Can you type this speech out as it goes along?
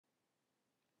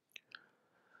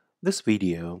This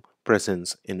video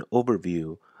presents an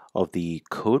overview of the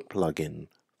code plugin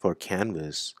for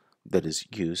Canvas that is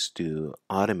used to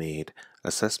automate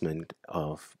assessment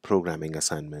of programming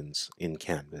assignments in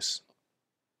Canvas.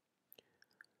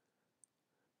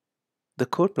 The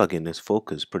code plugin is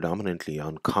focused predominantly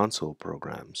on console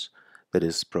programs, that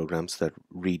is, programs that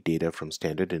read data from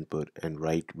standard input and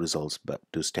write results back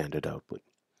to standard output.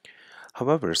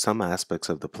 However, some aspects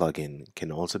of the plugin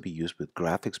can also be used with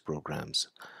graphics programs.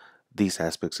 These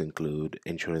aspects include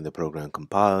ensuring the program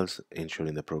compiles,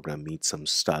 ensuring the program meets some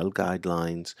style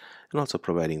guidelines, and also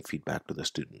providing feedback to the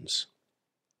students.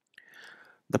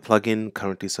 The plugin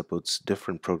currently supports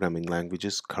different programming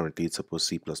languages. Currently, it supports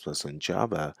C++ and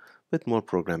Java, with more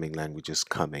programming languages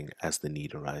coming as the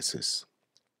need arises.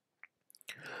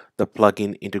 The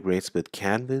plugin integrates with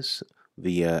Canvas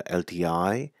via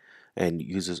LTI and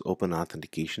uses open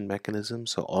authentication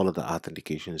mechanisms. So all of the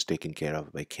authentication is taken care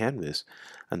of by Canvas,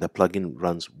 and the plugin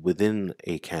runs within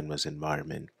a Canvas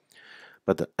environment.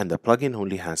 The plugin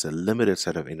only has a limited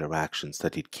set of interactions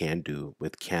that it can do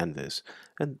with Canvas,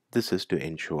 and this is to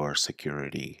ensure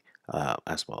security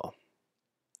as well.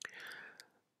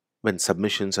 When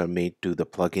submissions are made to the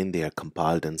plugin, they are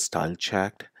compiled and style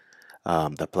checked.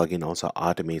 The plugin also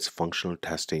automates functional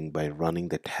testing by running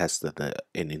the tests that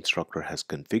an instructor has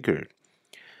configured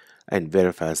and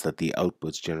verifies that the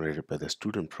outputs generated by the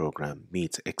student program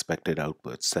meets expected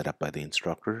outputs set up by the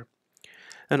instructor.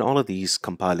 And all of these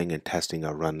compiling and testing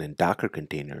are run in Docker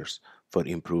containers for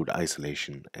improved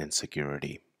isolation and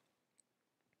security.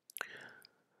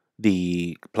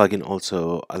 The plugin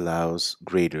also allows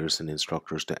graders and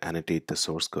instructors to annotate the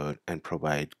source code and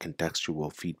provide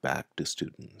contextual feedback to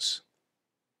students.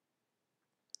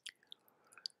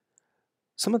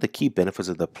 Some of the key benefits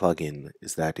of the plugin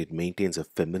is that it maintains a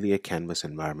familiar Canvas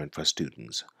environment for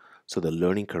students, so the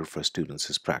learning curve for students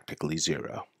is practically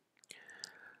zero.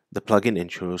 The plugin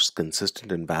ensures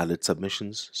consistent and valid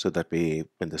submissions, so that way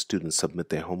when the students submit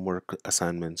their homework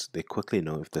assignments, they quickly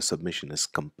know if the submission is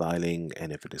compiling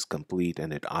and if it is complete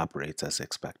and it operates as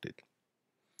expected.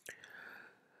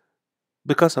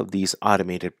 Because of these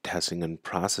automated testing and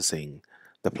processing,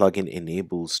 the plugin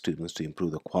enables students to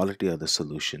improve the quality of the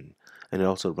solution, and it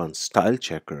also runs style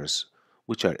checkers,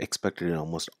 which are expected in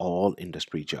almost all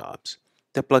industry jobs.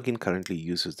 The plugin currently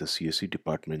uses the CSU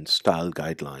department's style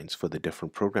guidelines for the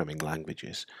different programming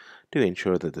languages to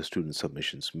ensure that the student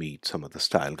submissions meet some of the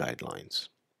style guidelines.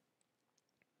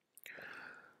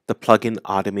 The plugin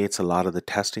automates a lot of the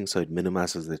testing, so it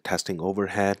minimizes the testing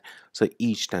overhead. So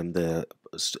each time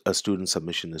a student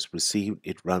submission is received,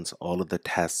 it runs all of the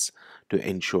tests to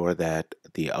ensure that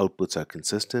the outputs are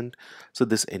consistent. So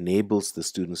this enables the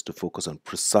students to focus on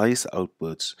precise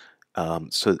outputs.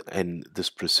 And this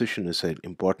precision is an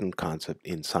important concept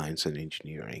in science and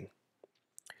engineering.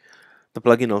 The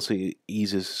plugin also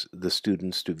eases the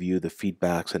students to view the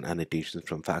feedbacks and annotations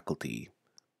from faculty.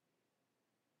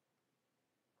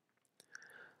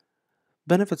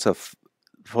 Benefits of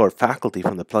for faculty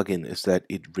from the plugin is that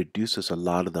it reduces a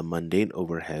lot of the mundane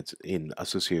overheads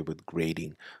associated with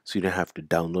grading. So you don't have to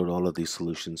download all of these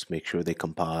solutions, make sure they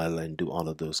compile, and do all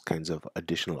of those kinds of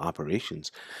additional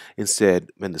operations. Instead,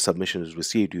 when the submission is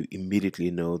received, you immediately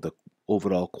know the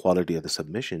overall quality of the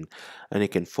submission, and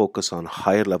it can focus on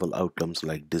higher level outcomes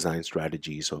like design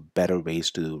strategies or better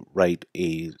ways to write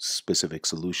a specific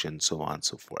solution, so on and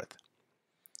so forth.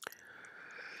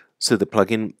 So the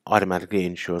plugin automatically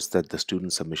ensures that the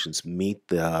student submissions meet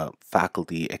the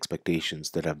faculty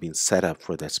expectations that have been set up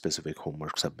for that specific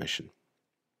homework submission.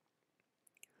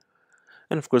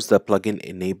 And of course, the plugin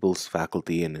enables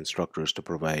faculty and instructors to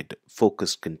provide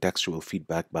focused contextual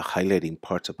feedback by highlighting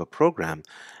parts of a program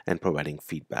and providing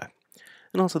feedback.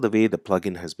 And also the way the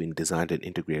plugin has been designed and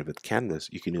integrated with Canvas,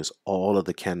 you can use all of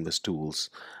the Canvas tools,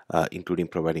 including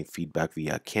providing feedback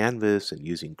via Canvas and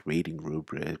using grading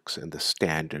rubrics and the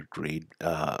standard grading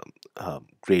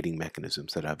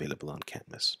mechanisms that are available on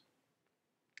Canvas.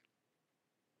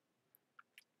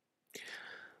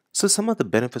 So some of the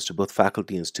benefits to both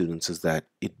faculty and students is that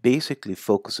it basically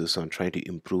focuses on trying to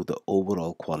improve the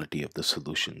overall quality of the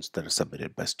solutions that are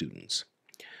submitted by students.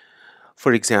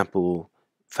 For example,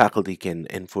 faculty can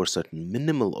enforce certain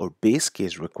minimal or base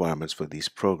case requirements for these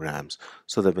programs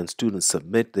so that when students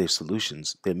submit their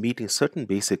solutions, they're meeting certain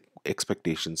basic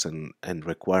expectations and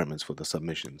requirements for the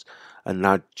submissions and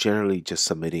not generally just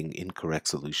submitting incorrect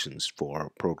solutions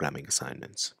for programming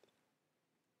assignments.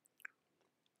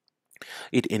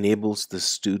 It enables the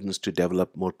students to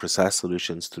develop more precise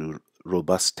solutions through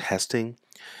robust testing,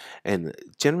 And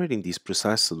generating these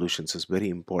precise solutions is very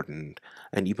important,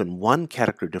 and even one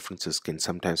character differences can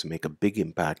sometimes make a big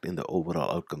impact in the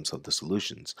overall outcomes of the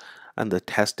solutions. And the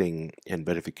testing and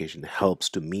verification helps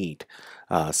to meet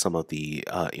some of the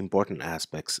important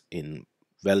aspects in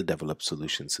well developed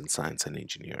solutions in science and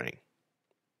engineering.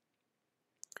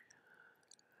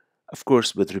 Of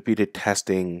course, with repeated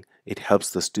testing, it helps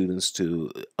the students to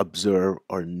observe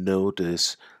or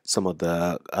notice some of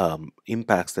the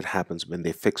impacts that happens when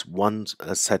they fix one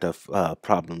set of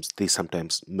problems. They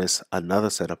sometimes miss another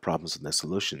set of problems in their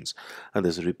solutions, and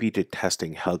this repeated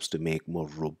testing helps to make more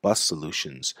robust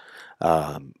solutions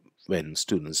when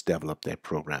students develop their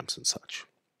programs and such.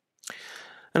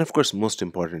 And of course, most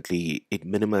importantly, it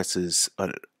minimizes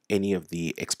any of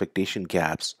the expectation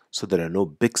gaps so there are no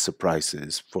big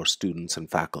surprises for students and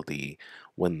faculty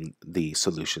when the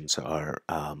solutions are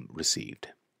received.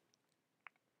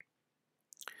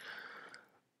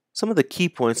 Some of the key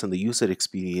points on the user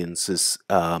experiences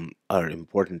are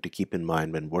important to keep in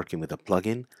mind when working with a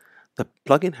plugin. The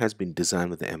plugin has been designed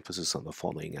with the emphasis on the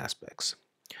following aspects.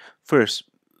 First,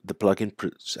 the plugin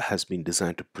has been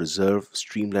designed to preserve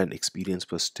streamlined experience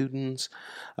for students,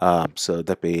 so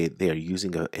that way they are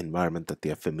using an environment that they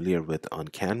are familiar with on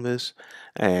Canvas,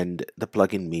 and the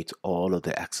plugin meets all of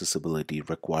the accessibility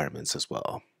requirements as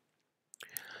well.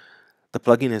 The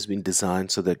plugin has been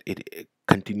designed so that it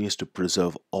continues to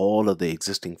preserve all of the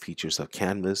existing features of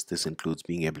Canvas. This includes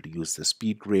being able to use the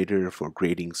speed grader for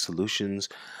grading solutions,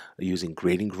 using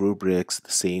grading rubrics,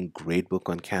 the same gradebook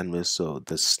on Canvas. So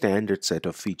the standard set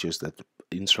of features that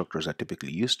instructors are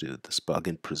typically used to, this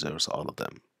plugin preserves all of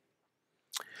them.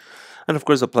 And of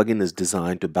course, the plugin is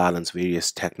designed to balance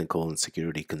various technical and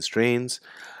security constraints.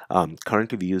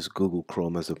 Currently, we use Google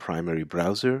Chrome as a primary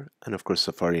browser, and of course,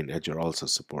 Safari and Edge are also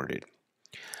supported.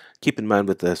 Keep in mind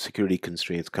with the security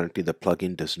constraints, currently the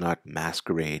plugin does not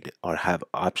masquerade or have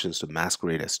options to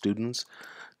masquerade as students.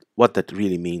 What that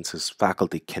really means is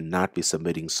faculty cannot be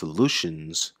submitting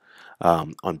solutions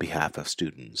on behalf of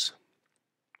students.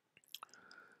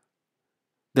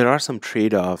 There are some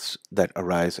trade-offs that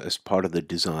arise as part of the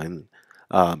design.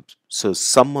 So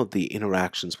some of the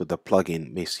interactions with the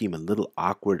plugin may seem a little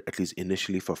awkward, at least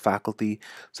initially for faculty.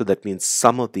 So that means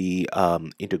some of the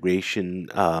integration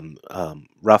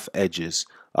rough edges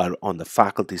are on the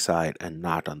faculty side and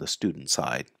not on the student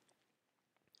side.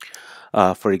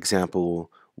 For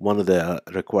example, one of the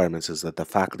requirements is that the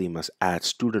faculty must add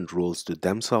student roles to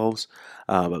themselves.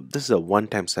 This is a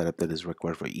one-time setup that is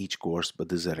required for each course, but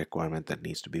this is a requirement that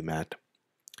needs to be met.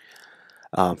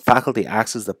 Faculty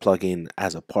access the plugin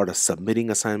as a part of submitting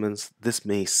assignments. This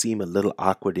may seem a little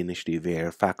awkward initially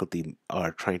where faculty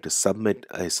are trying to submit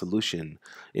a solution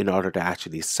in order to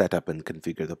actually set up and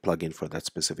configure the plugin for that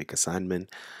specific assignment.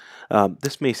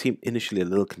 This may seem initially a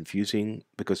little confusing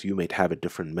because you might have a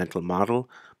different mental model,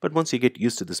 but once you get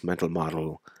used to this mental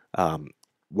model,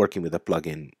 working with a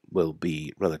plugin will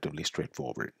be relatively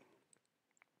straightforward.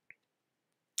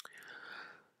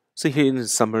 So here in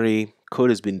summary, CODE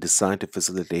has been designed to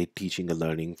facilitate teaching and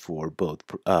learning for both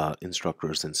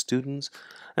instructors and students,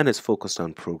 and is focused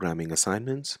on programming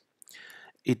assignments.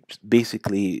 It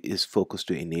basically is focused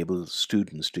to enable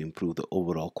students to improve the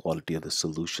overall quality of the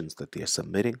solutions that they are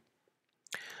submitting.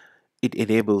 It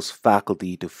enables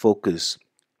faculty to focus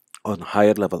on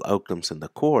higher level outcomes in the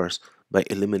course by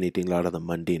eliminating a lot of the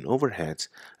mundane overheads,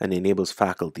 and enables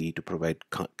faculty to provide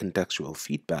contextual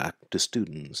feedback to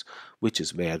students, which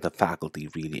is where the faculty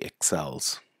really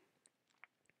excels.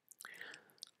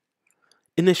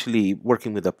 Initially,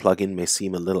 working with a plugin may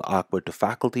seem a little awkward to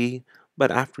faculty, but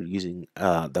after using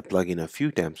the plugin a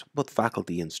few times, both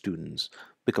faculty and students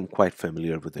become quite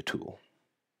familiar with the tool.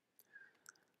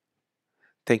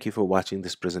 Thank you for watching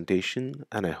this presentation,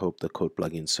 and I hope the CODE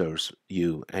plugin serves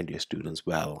you and your students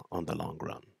well on the long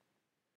run.